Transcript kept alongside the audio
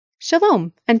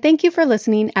Shalom, and thank you for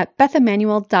listening at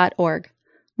BethEmmanuel.org.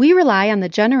 We rely on the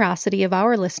generosity of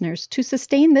our listeners to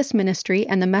sustain this ministry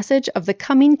and the message of the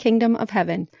coming kingdom of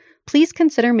heaven. Please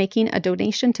consider making a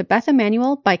donation to Beth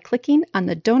Emmanuel by clicking on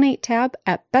the Donate tab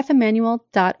at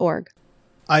BethEmmanuel.org.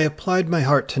 I applied my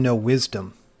heart to know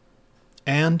wisdom,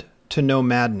 and to know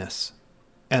madness,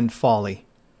 and folly.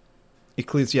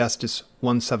 Ecclesiastes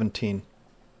 1:17.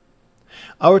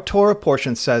 Our Torah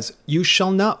portion says, "You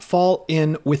shall not fall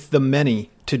in with the many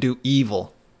to do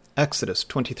evil." Exodus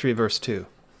 23 verse 2.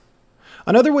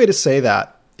 Another way to say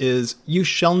that is, you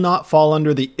shall not fall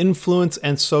under the influence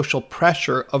and social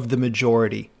pressure of the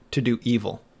majority to do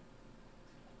evil.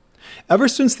 Ever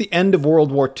since the end of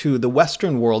World War II, the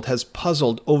Western world has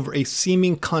puzzled over a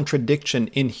seeming contradiction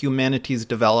in humanity's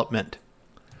development.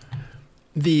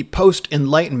 The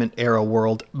post-Enlightenment era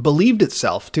world believed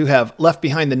itself to have left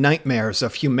behind the nightmares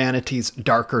of humanity's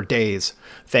darker days,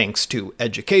 thanks to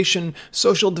education,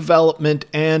 social development,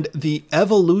 and the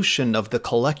evolution of the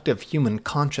collective human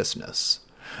consciousness.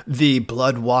 The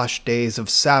blood-washed days of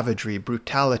savagery,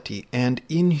 brutality, and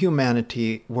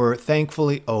inhumanity were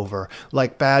thankfully over,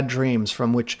 like bad dreams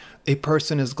from which a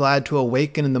person is glad to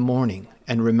awaken in the morning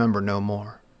and remember no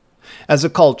more. As a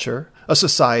culture, a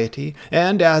society,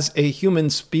 and as a human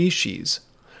species,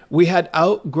 we had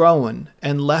outgrown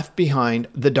and left behind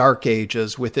the Dark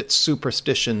Ages with its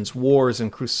superstitions, wars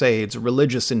and crusades,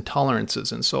 religious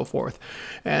intolerances, and so forth,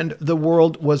 and the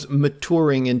world was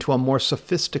maturing into a more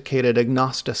sophisticated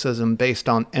agnosticism based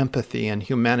on empathy and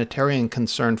humanitarian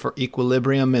concern for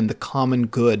equilibrium and the common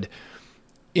good.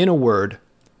 In a word,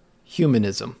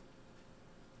 humanism.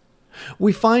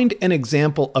 We find an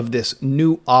example of this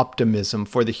new optimism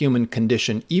for the human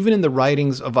condition even in the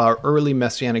writings of our early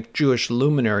Messianic Jewish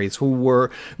luminaries who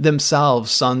were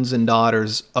themselves sons and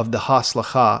daughters of the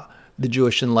Haslacha, the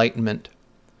Jewish Enlightenment.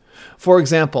 For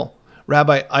example,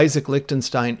 Rabbi Isaac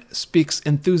Lichtenstein speaks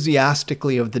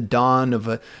enthusiastically of the dawn of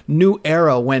a new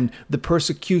era when the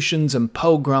persecutions and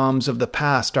pogroms of the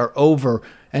past are over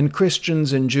and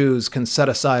Christians and Jews can set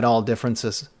aside all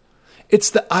differences. It's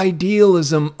the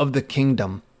idealism of the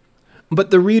kingdom.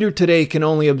 But the reader today can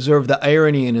only observe the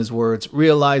irony in his words,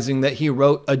 realizing that he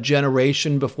wrote a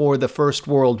generation before the First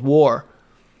World War,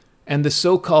 and the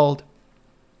so-called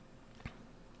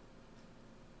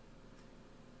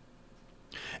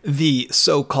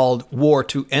war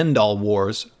to end all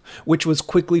wars, which was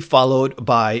quickly followed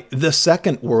by the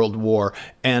Second World War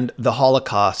and the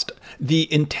Holocaust,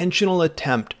 the intentional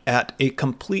attempt at a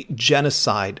complete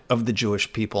genocide of the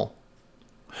Jewish people.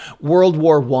 World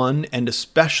War I and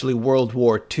especially World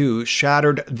War II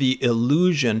shattered the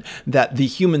illusion that the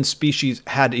human species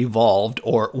had evolved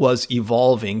or was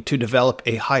evolving to develop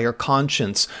a higher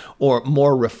conscience or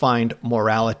more refined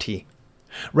morality.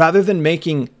 Rather than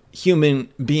making human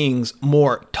beings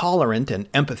more tolerant and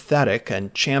empathetic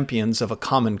and champions of a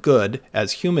common good,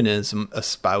 as humanism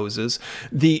espouses,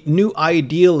 the new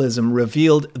idealism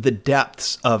revealed the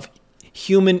depths of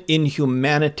human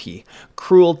inhumanity,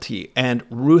 cruelty, and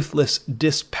ruthless,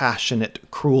 dispassionate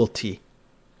cruelty.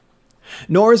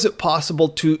 Nor is it possible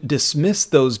to dismiss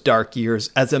those dark years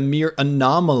as a mere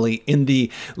anomaly in the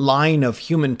line of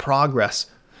human progress,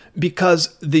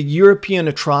 because the European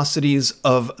atrocities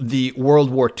of the World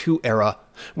War II era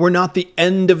were not the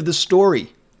end of the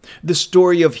story. The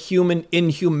story of human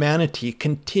inhumanity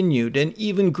continued and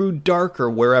even grew darker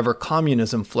wherever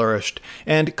communism flourished,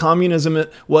 and communism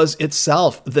was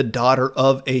itself the daughter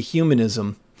of a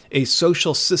humanism, a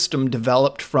social system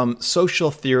developed from social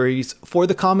theories for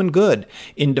the common good,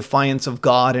 in defiance of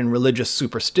God and religious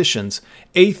superstitions,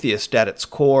 atheist at its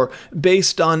core,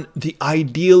 based on the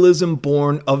idealism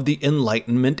born of the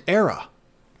Enlightenment era.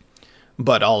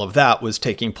 But all of that was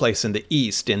taking place in the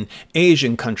East, in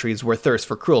Asian countries where thirst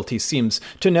for cruelty seems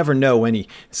to never know any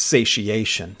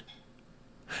satiation.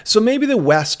 So maybe the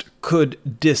West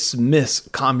could dismiss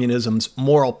communism's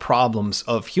moral problems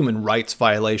of human rights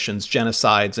violations,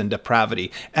 genocides, and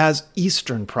depravity as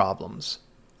Eastern problems.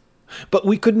 But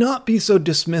we could not be so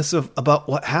dismissive about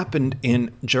what happened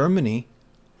in Germany,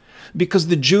 because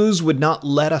the Jews would not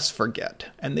let us forget,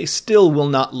 and they still will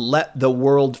not let the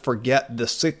world forget the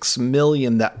 6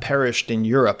 million that perished in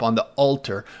Europe on the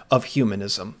altar of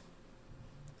humanism.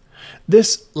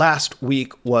 This last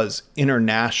week was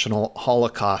International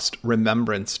Holocaust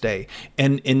Remembrance Day,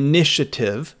 an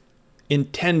initiative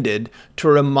intended to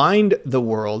remind the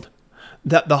world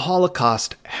that the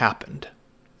Holocaust happened.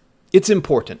 It's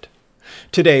important.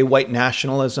 Today, white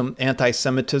nationalism,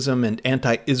 anti-Semitism, and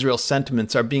anti-Israel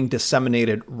sentiments are being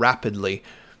disseminated rapidly,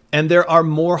 and there are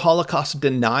more Holocaust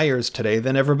deniers today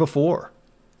than ever before.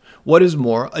 What is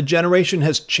more, a generation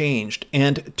has changed,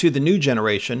 and to the new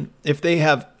generation, if they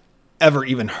have ever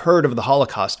even heard of the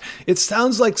Holocaust, it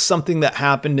sounds like something that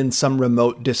happened in some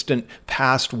remote, distant,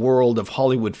 past world of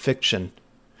Hollywood fiction.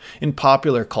 In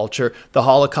popular culture, the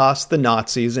Holocaust, the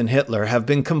Nazis, and Hitler have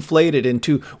been conflated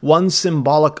into one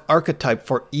symbolic archetype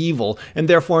for evil and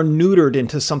therefore neutered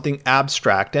into something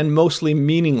abstract and mostly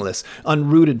meaningless,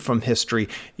 unrooted from history,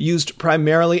 used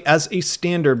primarily as a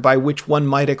standard by which one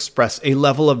might express a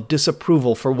level of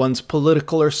disapproval for one's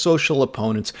political or social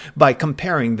opponents by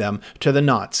comparing them to the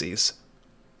Nazis.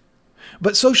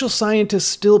 But social scientists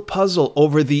still puzzle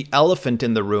over the elephant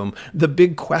in the room, the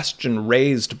big question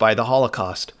raised by the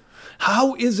Holocaust.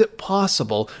 How is it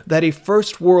possible that a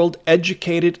first world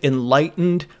educated,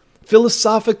 enlightened,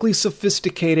 philosophically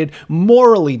sophisticated,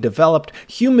 morally developed,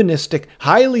 humanistic,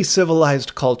 highly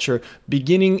civilized culture,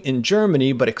 beginning in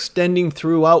Germany but extending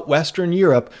throughout Western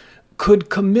Europe, could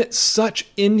commit such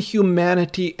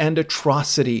inhumanity and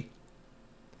atrocity?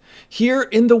 Here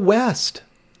in the West,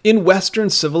 in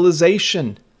Western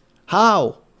civilization,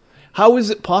 how? How is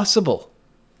it possible?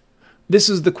 This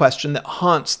is the question that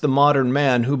haunts the modern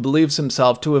man who believes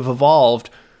himself to have evolved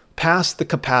past the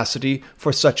capacity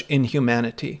for such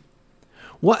inhumanity.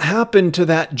 What happened to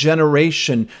that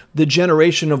generation, the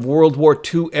generation of World War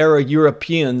II era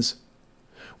Europeans,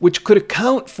 which could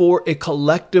account for a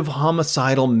collective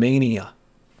homicidal mania?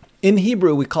 In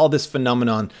Hebrew, we call this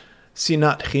phenomenon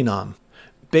sinat chinam,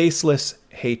 baseless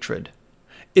hatred.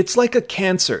 It's like a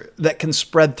cancer that can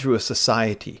spread through a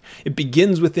society. It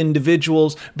begins with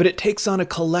individuals, but it takes on a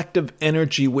collective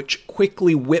energy which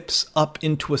quickly whips up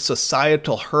into a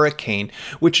societal hurricane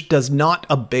which does not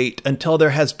abate until there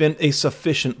has been a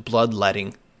sufficient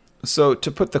bloodletting. So, to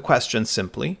put the question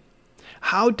simply,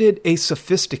 how did a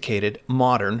sophisticated,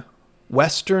 modern,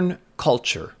 Western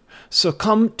culture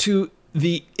succumb to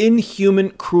the inhuman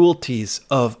cruelties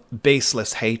of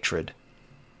baseless hatred?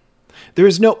 There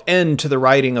is no end to the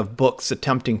writing of books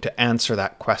attempting to answer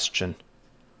that question.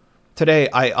 Today,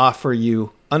 I offer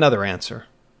you another answer.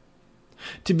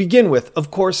 To begin with, of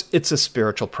course, it's a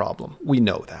spiritual problem. We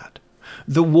know that.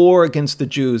 The war against the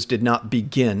Jews did not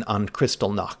begin on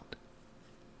Kristallnacht.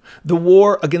 The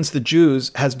war against the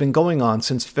Jews has been going on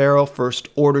since Pharaoh first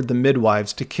ordered the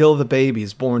midwives to kill the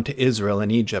babies born to Israel in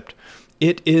Egypt.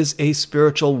 It is a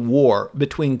spiritual war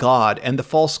between God and the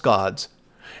false gods,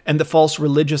 and the false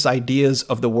religious ideas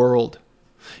of the world,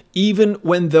 even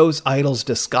when those idols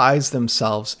disguise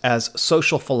themselves as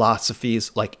social philosophies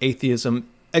like atheism,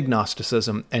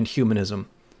 agnosticism, and humanism.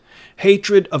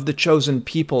 Hatred of the chosen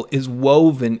people is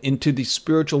woven into the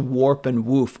spiritual warp and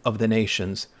woof of the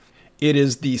nations. It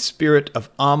is the spirit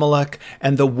of Amalek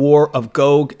and the war of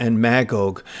Gog and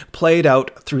Magog, played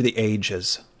out through the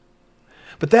ages.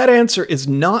 But that answer is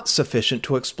not sufficient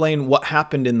to explain what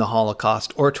happened in the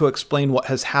Holocaust or to explain what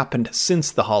has happened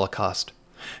since the Holocaust.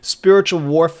 Spiritual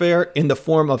warfare in the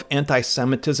form of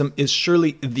anti-Semitism is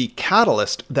surely the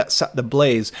catalyst that set the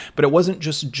blaze, but it wasn't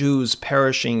just Jews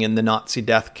perishing in the Nazi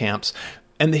death camps.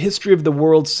 And the history of the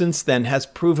world since then has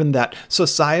proven that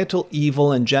societal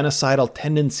evil and genocidal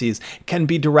tendencies can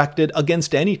be directed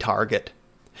against any target.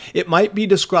 It might be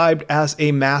described as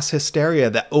a mass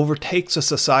hysteria that overtakes a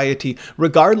society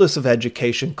regardless of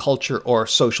education, culture, or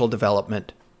social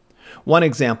development. One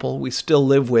example we still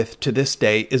live with to this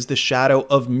day is the shadow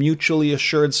of mutually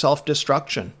assured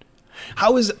self-destruction.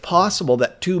 How is it possible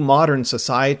that two modern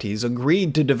societies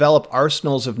agreed to develop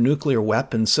arsenals of nuclear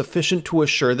weapons sufficient to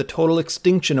assure the total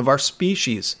extinction of our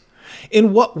species?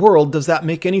 In what world does that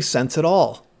make any sense at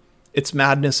all? It's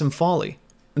madness and folly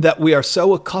that we are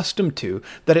so accustomed to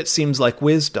that it seems like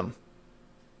wisdom.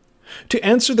 To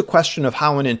answer the question of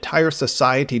how an entire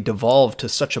society devolved to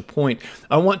such a point,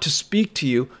 I want to speak to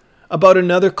you about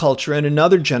another culture and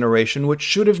another generation which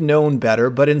should have known better,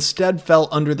 but instead fell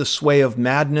under the sway of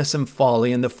madness and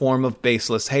folly in the form of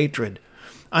baseless hatred.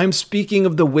 I am speaking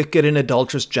of the wicked and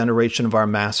adulterous generation of our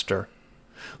Master.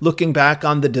 Looking back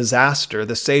on the disaster,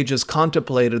 the sages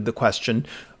contemplated the question,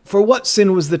 for what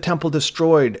sin was the temple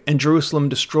destroyed and Jerusalem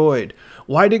destroyed?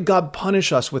 Why did God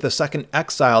punish us with a second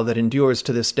exile that endures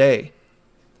to this day?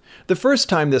 The first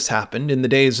time this happened, in the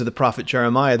days of the prophet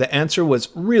Jeremiah, the answer was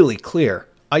really clear: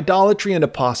 idolatry and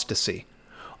apostasy.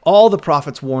 All the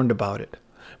prophets warned about it.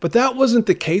 But that wasn't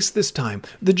the case this time.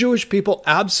 The Jewish people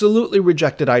absolutely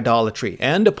rejected idolatry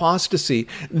and apostasy.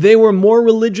 They were more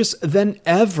religious than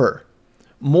ever,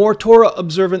 more Torah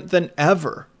observant than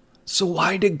ever. So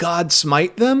why did God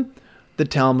smite them? The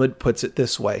Talmud puts it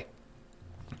this way.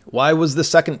 Why was the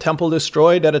second temple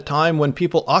destroyed at a time when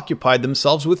people occupied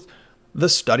themselves with the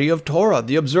study of Torah,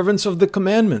 the observance of the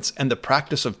commandments, and the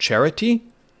practice of charity?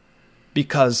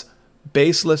 Because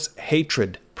baseless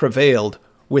hatred prevailed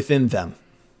within them.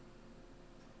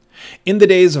 In the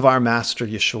days of our Master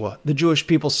Yeshua, the Jewish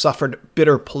people suffered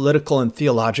bitter political and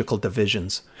theological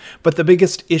divisions, but the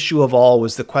biggest issue of all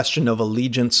was the question of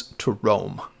allegiance to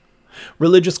Rome.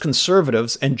 Religious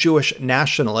conservatives and Jewish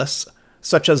nationalists,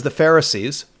 such as the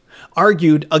Pharisees,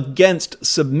 argued against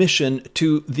submission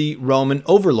to the Roman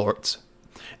overlords.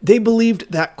 They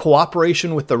believed that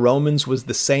cooperation with the Romans was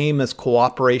the same as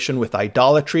cooperation with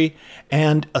idolatry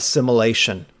and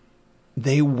assimilation.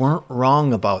 They weren't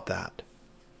wrong about that.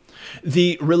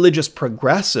 The religious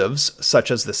progressives,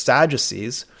 such as the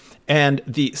Sadducees, and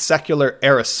the secular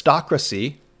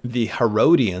aristocracy, the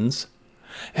Herodians,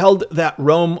 held that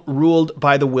Rome ruled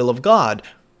by the will of God,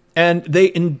 and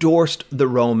they endorsed the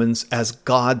Romans as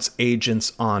God's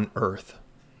agents on earth.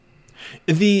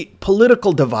 The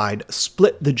political divide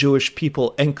split the Jewish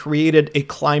people and created a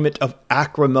climate of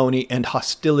acrimony and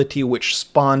hostility which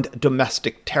spawned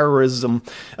domestic terrorism,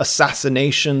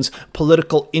 assassinations,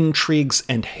 political intrigues,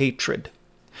 and hatred.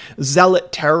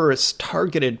 Zealot terrorists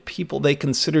targeted people they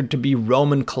considered to be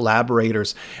Roman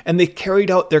collaborators, and they carried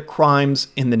out their crimes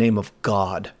in the name of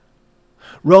God.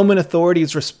 Roman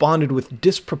authorities responded with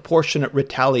disproportionate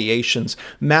retaliations,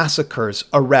 massacres,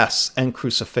 arrests, and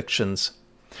crucifixions.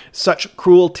 Such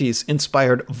cruelties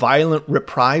inspired violent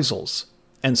reprisals,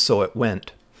 and so it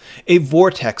went. A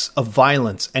vortex of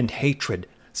violence and hatred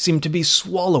seemed to be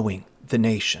swallowing the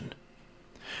nation.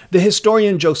 The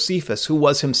historian Josephus, who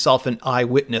was himself an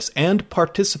eyewitness and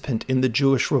participant in the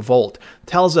Jewish revolt,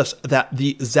 tells us that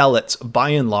the zealots, by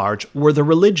and large, were the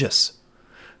religious.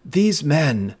 These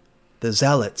men, the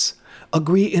zealots,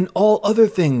 agree in all other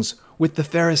things with the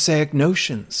Pharisaic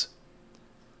notions.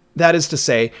 That is to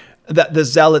say, that the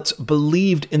zealots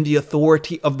believed in the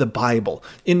authority of the Bible,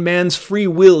 in man's free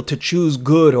will to choose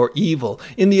good or evil,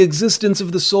 in the existence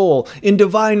of the soul, in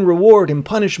divine reward and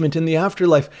punishment in the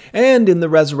afterlife, and in the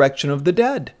resurrection of the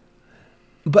dead.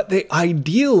 But they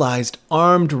idealized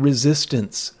armed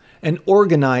resistance and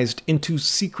organized into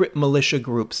secret militia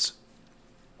groups.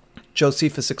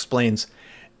 Josephus explains,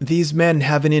 "These men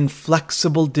have an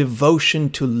inflexible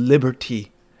devotion to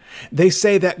liberty. They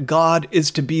say that God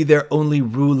is to be their only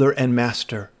ruler and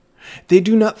master. They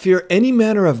do not fear any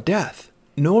manner of death,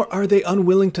 nor are they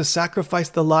unwilling to sacrifice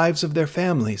the lives of their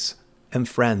families and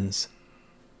friends."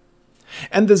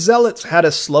 And the zealots had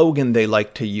a slogan they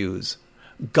liked to use: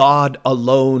 "God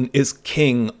alone is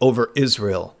king over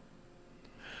Israel."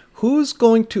 Who's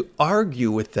going to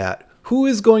argue with that? Who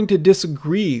is going to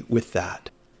disagree with that?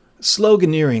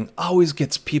 Sloganeering always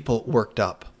gets people worked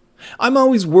up. I'm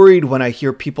always worried when I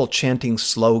hear people chanting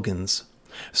slogans.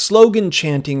 Slogan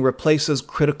chanting replaces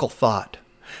critical thought.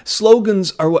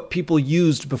 Slogans are what people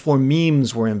used before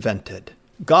memes were invented.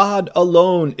 God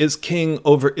alone is king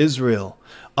over Israel,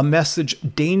 a message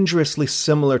dangerously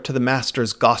similar to the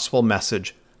Master's gospel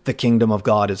message, the kingdom of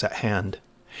God is at hand.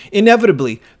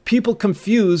 Inevitably, people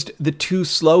confused the two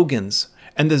slogans,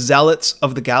 and the zealots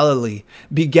of the Galilee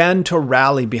began to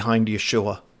rally behind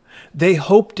Yeshua. They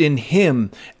hoped in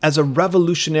him as a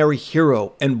revolutionary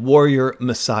hero and warrior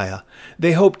Messiah.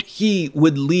 They hoped he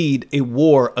would lead a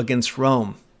war against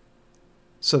Rome.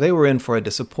 So they were in for a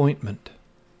disappointment.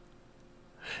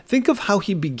 Think of how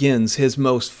he begins his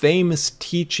most famous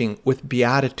teaching with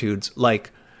beatitudes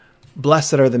like,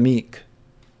 "Blessed are the meek,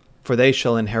 for they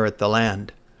shall inherit the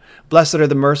land. Blessed are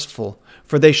the merciful,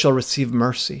 for they shall receive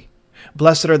mercy.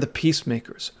 Blessed are the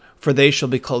peacemakers, for they shall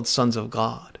be called sons of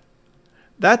God."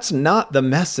 That's not the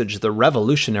message the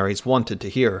revolutionaries wanted to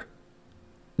hear.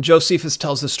 Josephus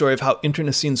tells the story of how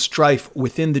internecine strife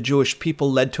within the Jewish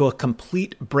people led to a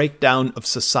complete breakdown of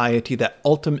society that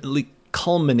ultimately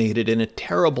culminated in a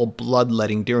terrible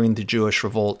bloodletting during the Jewish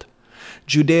revolt.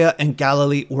 Judea and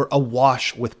Galilee were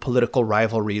awash with political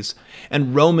rivalries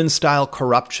and Roman-style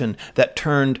corruption that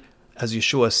turned, as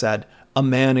Yeshua said, a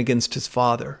man against his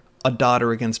father, a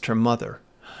daughter against her mother,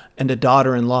 and a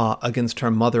daughter-in-law against her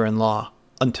mother-in-law,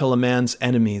 until a man's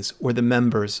enemies were the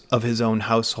members of his own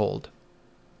household.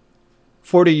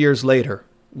 40 years later,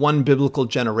 one biblical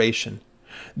generation,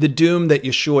 the doom that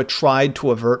Yeshua tried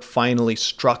to avert finally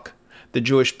struck. The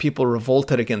Jewish people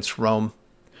revolted against Rome.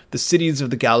 The cities of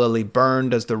the Galilee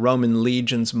burned as the Roman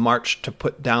legions marched to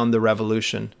put down the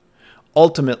revolution.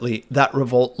 Ultimately, that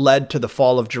revolt led to the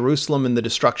fall of Jerusalem and the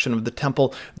destruction of the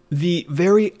temple, the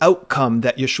very outcome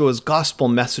that Yeshua's gospel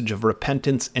message of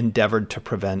repentance endeavored to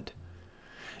prevent.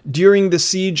 During the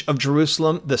siege of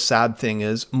Jerusalem, the sad thing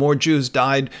is, more Jews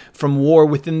died from war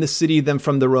within the city than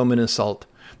from the Roman assault.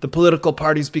 The political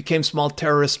parties became small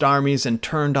terrorist armies and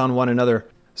turned on one another.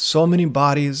 So many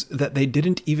bodies that they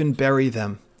didn't even bury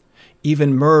them.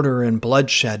 even murder and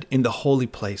bloodshed in the holy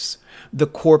place, the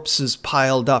corpses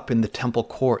piled up in the temple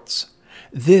courts.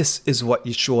 This is what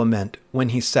Yeshua meant when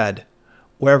he said,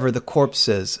 "Wherever the corpse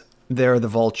is, there the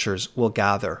vultures will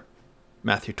gather."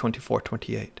 Matthew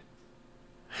 24:28.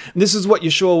 This is what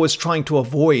Yeshua was trying to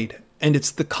avoid, and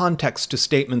it's the context to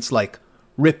statements like,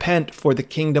 "Repent, for the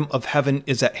kingdom of heaven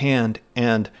is at hand,"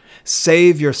 and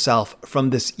 "Save yourself from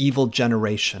this evil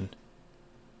generation."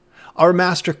 Our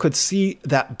master could see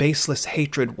that baseless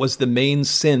hatred was the main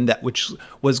sin that which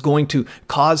was going to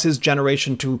cause his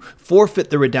generation to forfeit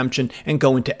the redemption and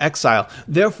go into exile.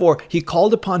 Therefore, he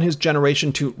called upon his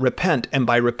generation to repent, and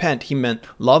by repent, he meant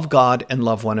love God and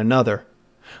love one another.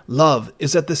 Love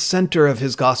is at the center of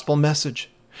his gospel message.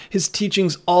 His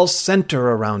teachings all center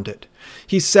around it.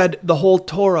 He said the whole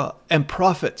Torah and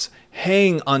prophets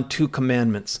hang on two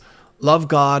commandments: love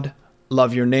God,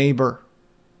 love your neighbor.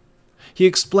 He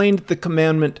explained the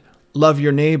commandment, love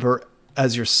your neighbor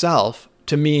as yourself,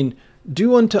 to mean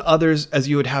do unto others as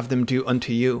you would have them do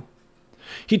unto you.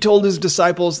 He told his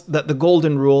disciples that the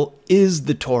golden rule is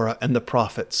the Torah and the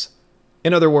prophets.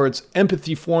 In other words,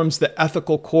 empathy forms the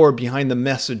ethical core behind the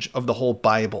message of the whole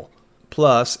Bible.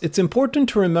 Plus, it's important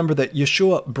to remember that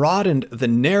Yeshua broadened the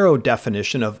narrow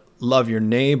definition of love your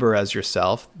neighbor as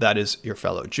yourself, that is, your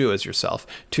fellow Jew as yourself,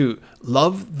 to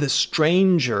love the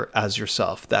stranger as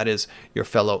yourself, that is, your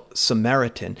fellow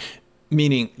Samaritan,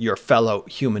 meaning your fellow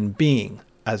human being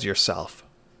as yourself.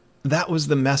 That was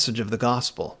the message of the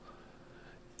gospel.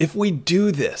 If we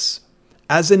do this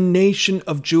as a nation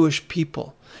of Jewish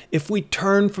people, if we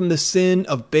turn from the sin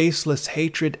of baseless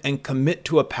hatred and commit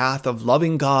to a path of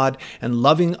loving God and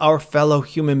loving our fellow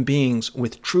human beings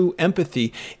with true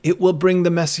empathy, it will bring the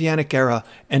Messianic era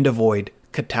and avoid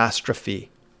catastrophe.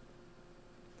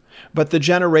 But the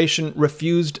generation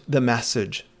refused the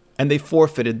message, and they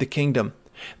forfeited the kingdom.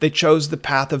 They chose the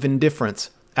path of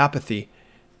indifference, apathy,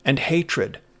 and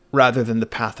hatred rather than the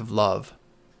path of love.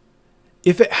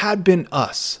 If it had been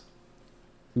us,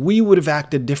 we would have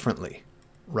acted differently.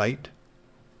 Right?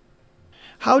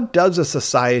 How does a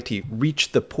society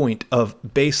reach the point of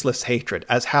baseless hatred,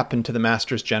 as happened to the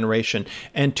Master's generation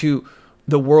and to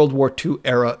the World War II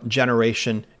era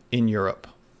generation in Europe?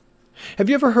 Have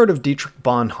you ever heard of Dietrich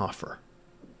Bonhoeffer?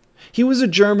 He was a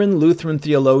German Lutheran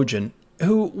theologian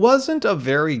who wasn't a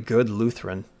very good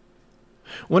Lutheran.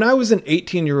 When I was an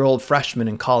 18-year-old freshman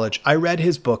in college, I read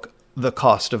his book, The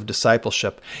Cost of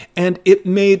Discipleship, and it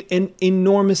made an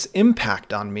enormous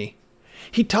impact on me.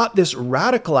 He taught this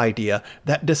radical idea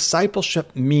that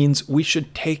discipleship means we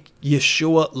should take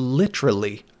Yeshua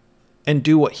literally and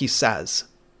do what he says.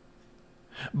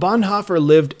 Bonhoeffer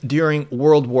lived during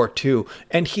World War II,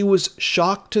 and he was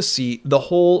shocked to see the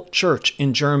whole church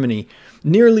in Germany,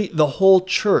 nearly the whole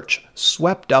church,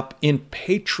 swept up in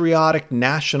patriotic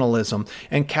nationalism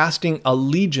and casting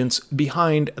allegiance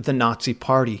behind the Nazi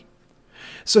Party.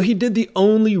 So he did the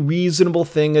only reasonable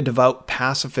thing a devout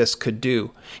pacifist could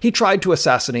do. He tried to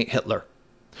assassinate Hitler.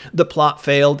 The plot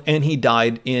failed, and he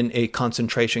died in a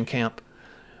concentration camp.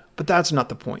 But that's not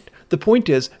the point. The point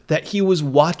is that he was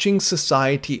watching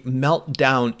society melt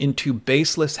down into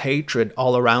baseless hatred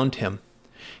all around him.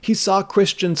 He saw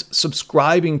Christians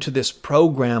subscribing to this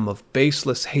program of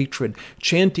baseless hatred,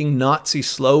 chanting Nazi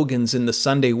slogans in the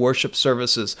Sunday worship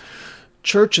services,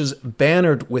 churches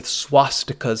bannered with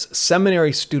swastikas,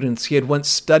 seminary students he had once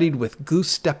studied with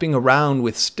goose-stepping around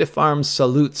with stiff-arm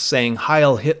salutes saying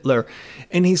Heil Hitler,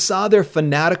 and he saw their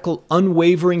fanatical,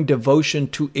 unwavering devotion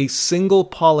to a single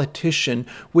politician,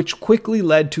 which quickly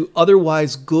led to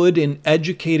otherwise good and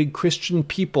educated Christian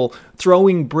people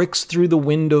throwing bricks through the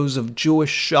windows of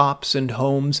Jewish shops and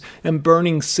homes and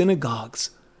burning synagogues.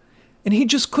 And he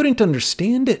just couldn't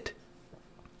understand it.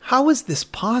 How is this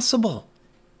possible?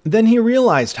 Then he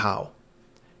realized how.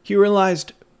 He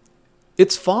realized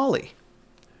it's folly.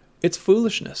 It's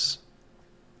foolishness.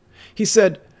 He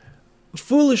said,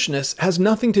 foolishness has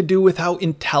nothing to do with how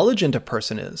intelligent a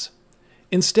person is.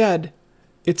 Instead,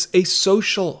 it's a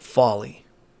social folly.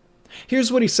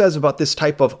 Here's what he says about this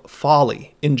type of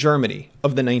folly in Germany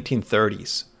of the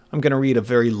 1930s. I'm going to read a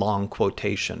very long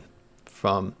quotation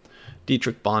from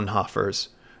Dietrich Bonhoeffer's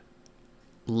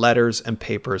Letters and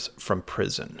Papers from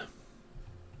Prison.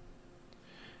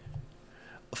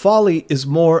 Folly is a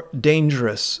more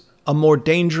dangerous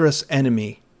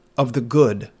enemy of the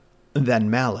good than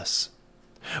malice.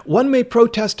 One may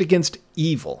protest against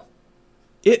evil.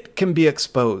 It can be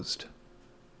exposed.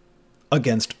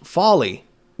 Against folly,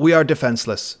 we are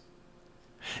defenseless.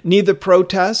 Neither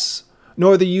protests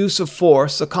nor the use of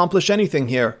force accomplish anything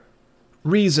here.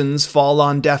 Reasons fall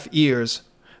on deaf ears.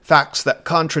 Facts that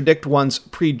contradict one's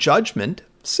prejudgment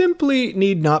simply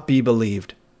need not be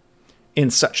believed. In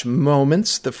such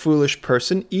moments, the foolish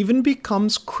person even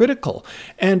becomes critical,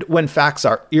 and when facts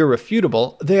are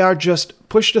irrefutable, they are just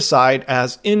pushed aside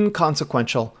as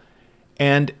inconsequential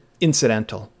and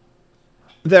incidental.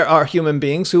 There are human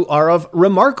beings who are of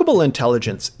remarkable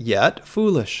intelligence, yet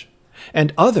foolish,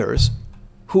 and others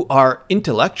who are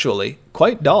intellectually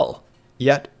quite dull,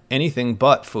 yet anything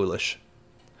but foolish.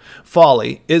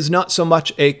 Folly is not so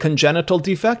much a congenital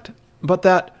defect, but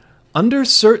that under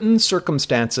certain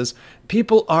circumstances,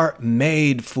 people are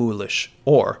made foolish,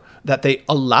 or that they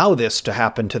allow this to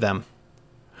happen to them.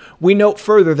 We note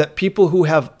further that people who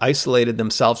have isolated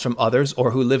themselves from others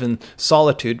or who live in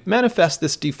solitude manifest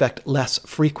this defect less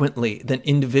frequently than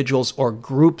individuals or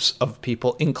groups of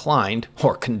people inclined,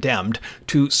 or condemned,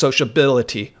 to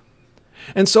sociability.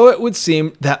 And so it would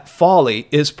seem that folly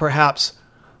is perhaps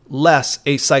less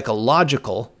a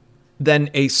psychological than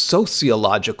a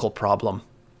sociological problem.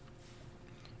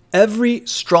 Every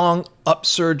strong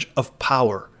upsurge of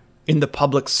power in the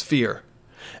public sphere,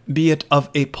 be it of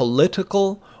a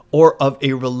political or of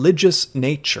a religious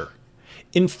nature,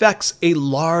 infects a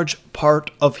large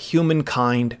part of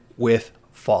humankind with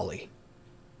folly.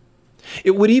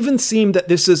 It would even seem that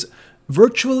this is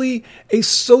virtually a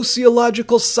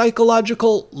sociological,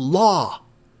 psychological law.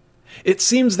 It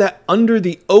seems that under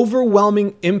the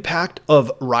overwhelming impact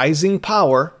of rising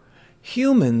power,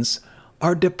 humans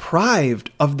are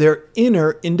deprived of their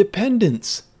inner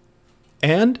independence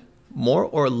and, more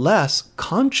or less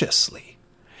consciously,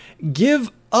 give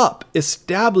up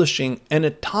establishing an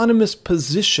autonomous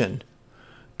position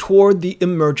toward the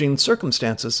emerging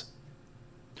circumstances.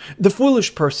 The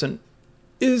foolish person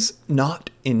is not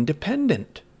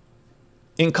independent.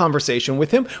 In conversation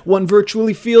with him, one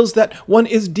virtually feels that one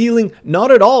is dealing not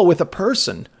at all with a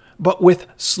person, but with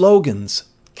slogans,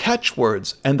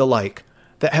 catchwords, and the like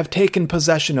that have taken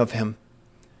possession of him.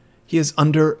 He is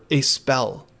under a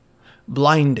spell,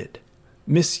 blinded,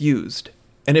 misused,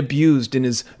 and abused in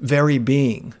his very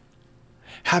being.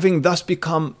 Having thus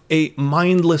become a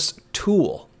mindless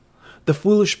tool, the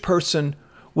foolish person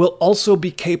will also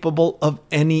be capable of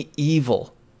any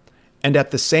evil, and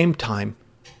at the same time,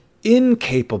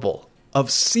 incapable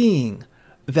of seeing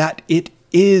that it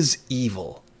is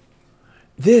evil.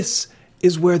 This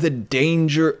is where the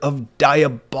danger of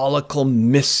diabolical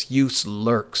misuse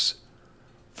lurks,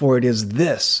 for it is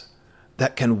this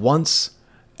that can once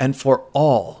and for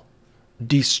all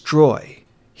destroy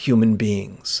human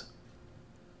beings.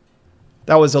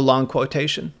 That was a long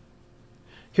quotation.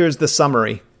 Here's the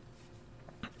summary.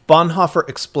 Bonhoeffer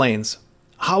explains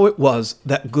how it was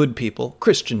that good people,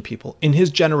 Christian people, in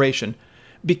his generation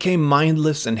became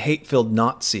mindless and hate-filled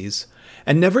Nazis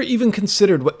and never even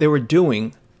considered what they were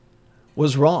doing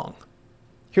was wrong.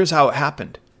 Here's how it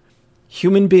happened.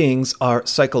 Human beings are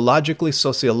psychologically,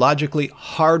 sociologically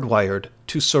hardwired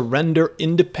to surrender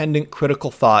independent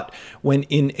critical thought when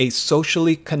in a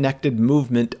socially connected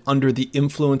movement under the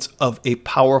influence of a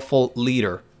powerful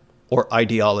leader or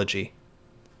ideology.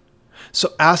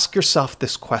 So ask yourself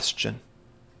this question.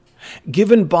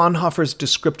 Given Bonhoeffer's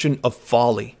description of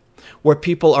folly, where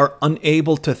people are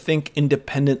unable to think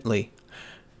independently,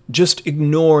 just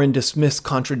ignore and dismiss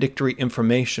contradictory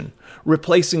information,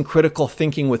 replacing critical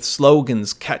thinking with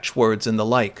slogans, catchwords, and the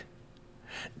like,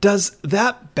 does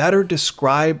that better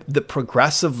describe the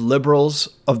progressive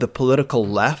liberals of the political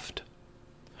left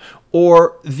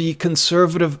or the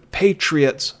conservative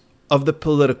patriots of the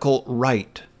political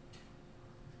right?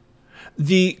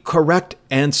 The correct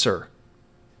answer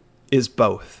is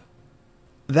both.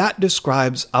 That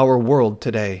describes our world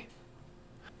today.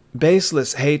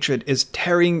 Baseless hatred is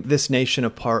tearing this nation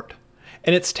apart,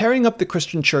 and it's tearing up the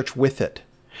Christian church with it.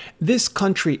 This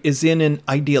country is in an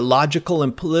ideological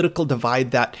and political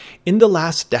divide that, in the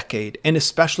last decade, and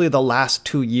especially the last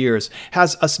 2 years,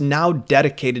 has us now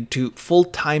dedicated to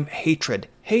full-time hatred,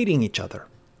 hating each other.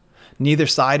 Neither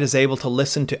side is able to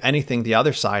listen to anything the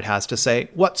other side has to say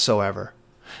whatsoever.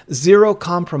 Zero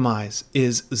compromise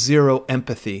is zero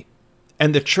empathy,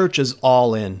 and the church is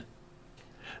all in.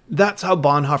 That's how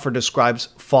Bonhoeffer describes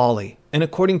folly. And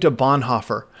according to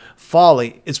Bonhoeffer,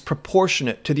 folly is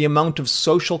proportionate to the amount of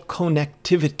social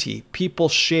connectivity people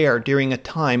share during a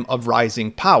time of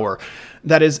rising power.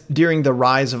 That is, during the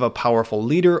rise of a powerful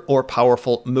leader or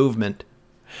powerful movement.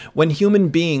 When human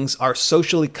beings are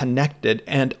socially connected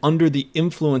and under the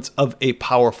influence of a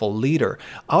powerful leader,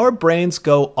 our brains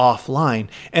go offline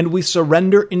and we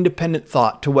surrender independent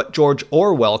thought to what George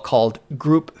Orwell called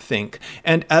groupthink,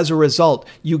 and as a result,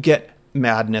 you get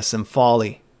madness and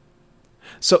folly.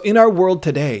 So in our world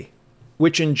today,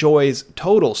 which enjoys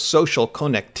total social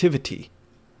connectivity,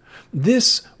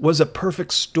 This was a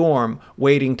perfect storm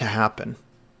waiting to happen.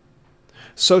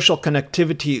 Social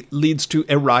connectivity leads to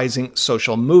a rising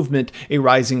social movement. A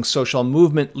rising social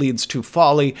movement leads to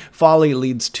folly. Folly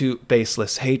leads to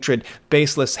baseless hatred.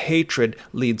 Baseless hatred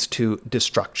leads to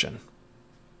destruction.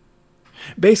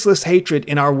 Baseless hatred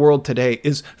in our world today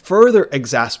is further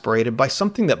exasperated by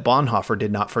something that Bonhoeffer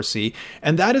did not foresee,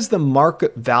 and that is the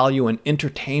market value and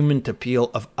entertainment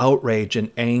appeal of outrage and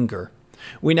anger.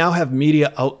 We now have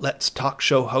media outlets, talk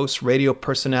show hosts, radio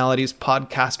personalities,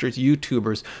 podcasters,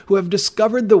 YouTubers who have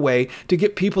discovered the way to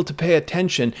get people to pay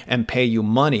attention and pay you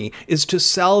money is to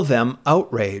sell them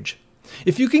outrage.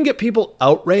 If you can get people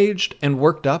outraged and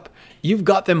worked up, you've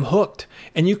got them hooked,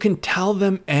 and you can tell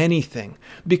them anything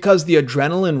because the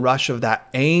adrenaline rush of that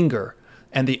anger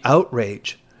and the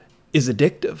outrage is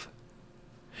addictive.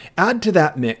 Add to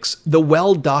that mix the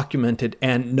well-documented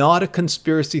and not a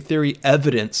conspiracy theory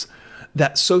evidence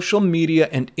that social media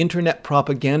and internet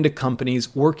propaganda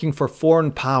companies working for foreign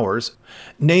powers,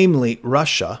 namely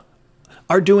Russia,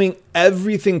 are doing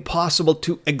everything possible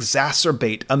to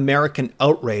exacerbate American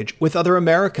outrage with other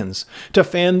Americans, to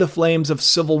fan the flames of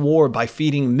civil war by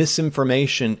feeding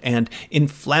misinformation and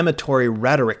inflammatory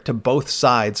rhetoric to both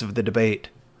sides of the debate.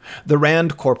 The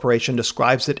Rand Corporation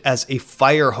describes it as a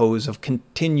fire hose of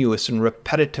continuous and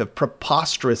repetitive,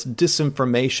 preposterous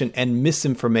disinformation and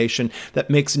misinformation that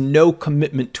makes no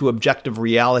commitment to objective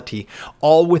reality,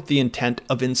 all with the intent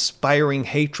of inspiring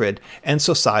hatred and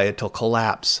societal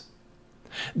collapse.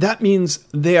 That means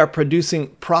they are producing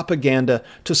propaganda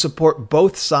to support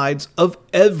both sides of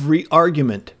every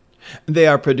argument. They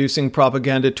are producing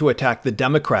propaganda to attack the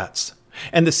Democrats,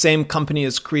 and the same company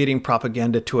is creating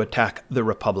propaganda to attack the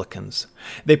Republicans.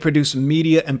 They produce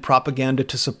media and propaganda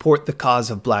to support the cause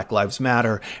of Black Lives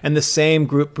Matter, and the same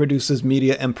group produces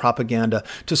media and propaganda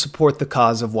to support the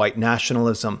cause of white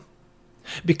nationalism,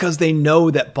 because they know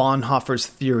that Bonhoeffer's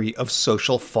theory of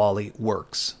social folly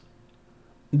works.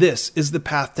 This is the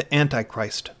path to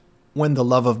Antichrist, when the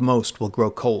love of most will grow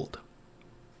cold.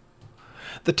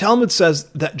 The Talmud says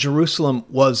that Jerusalem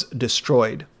was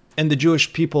destroyed, and the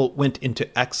Jewish people went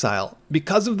into exile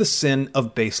because of the sin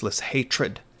of baseless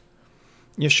hatred.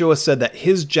 Yeshua said that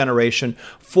his generation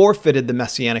forfeited the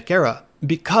Messianic era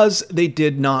because they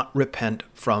did not repent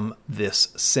from this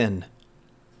sin.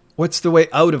 What's the way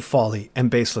out of folly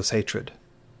and baseless hatred?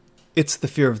 It's the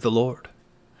fear of the Lord.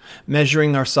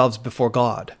 Measuring ourselves before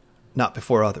God, not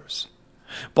before others.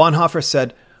 Bonhoeffer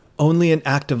said, only an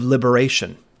act of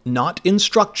liberation, not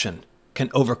instruction, can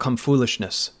overcome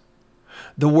foolishness.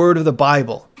 The word of the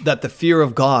Bible, that the fear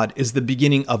of God is the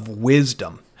beginning of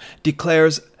wisdom,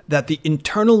 declares that the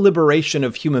internal liberation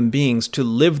of human beings to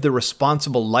live the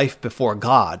responsible life before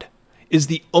God is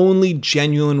the only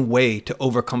genuine way to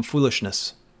overcome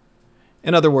foolishness.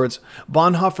 In other words,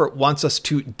 Bonhoeffer wants us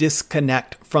to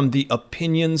disconnect from the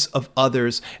opinions of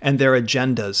others and their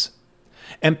agendas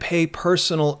and pay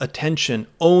personal attention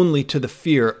only to the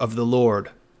fear of the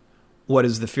Lord. What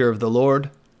is the fear of the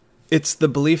Lord? It's the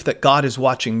belief that God is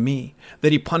watching me,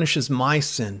 that he punishes my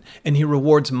sin, and he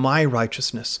rewards my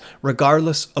righteousness,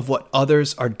 regardless of what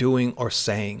others are doing or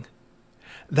saying.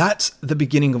 That's the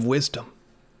beginning of wisdom.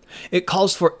 It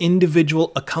calls for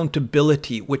individual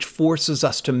accountability, which forces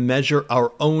us to measure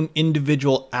our own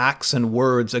individual acts and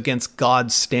words against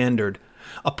God's standard,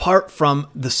 apart from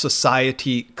the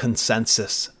society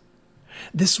consensus.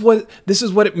 This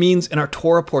is what it means in our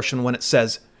Torah portion when it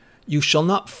says, "You shall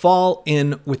not fall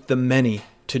in with the many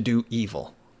to do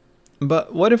evil."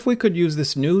 But what if we could use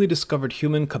this newly discovered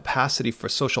human capacity for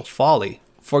social folly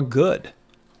for good?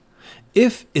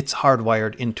 If it's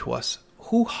hardwired into us,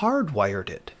 who hardwired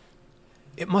it?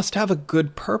 It must have a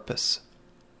good purpose.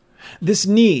 This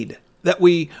need that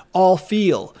we all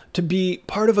feel to be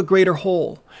part of a greater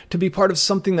whole, to be part of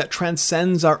something that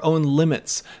transcends our own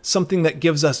limits, something that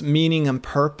gives us meaning and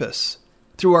purpose,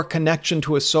 through our connection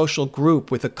to a social group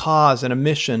with a cause and a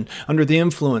mission under the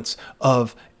influence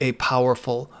of a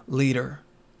powerful leader.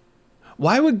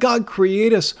 Why would God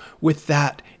create us with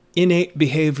that innate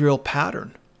behavioral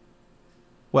pattern?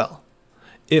 Well,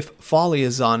 if folly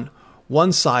is on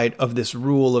one side of this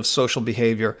rule of social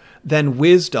behavior, then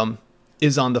wisdom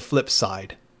is on the flip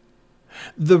side.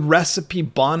 The recipe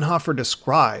Bonhoeffer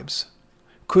describes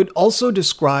could also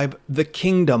describe the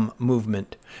kingdom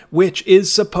movement, which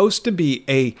is supposed to be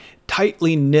a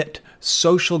tightly knit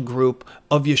social group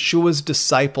of Yeshua's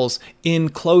disciples in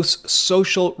close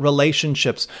social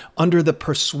relationships under the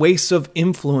persuasive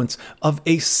influence of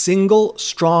a single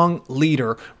strong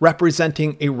leader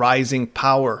representing a rising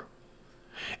power.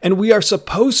 And we are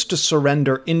supposed to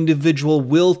surrender individual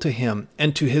will to him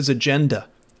and to his agenda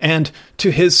and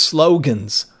to his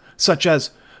slogans, such as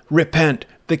repent,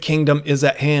 the kingdom is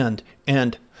at hand,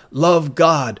 and love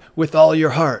God with all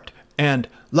your heart, and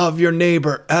love your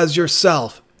neighbor as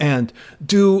yourself, and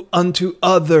do unto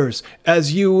others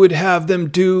as you would have them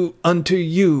do unto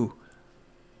you.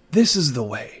 This is the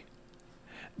way.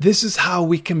 This is how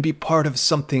we can be part of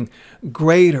something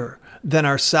greater than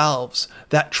ourselves,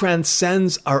 that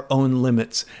transcends our own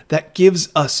limits, that gives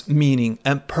us meaning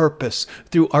and purpose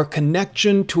through our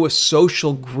connection to a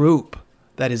social group,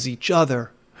 that is each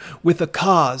other, with a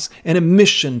cause and a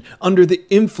mission under the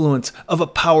influence of a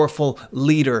powerful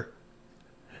leader.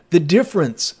 The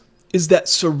difference is that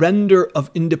surrender of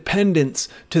independence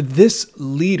to this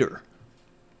leader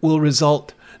will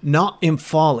result not in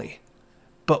folly,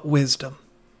 but wisdom.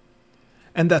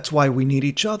 And that's why we need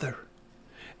each other,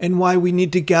 and why we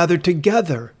need to gather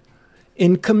together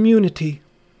in community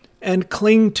and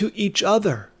cling to each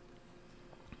other.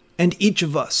 And each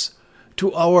of us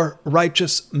to our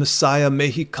righteous Messiah, may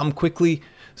he come quickly,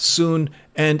 soon,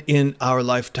 and in our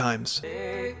lifetimes.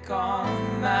 Take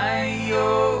on my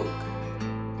yoke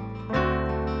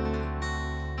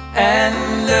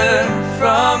and learn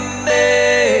from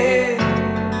me,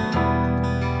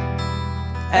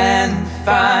 and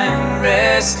find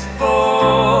rest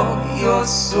for your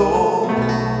soul.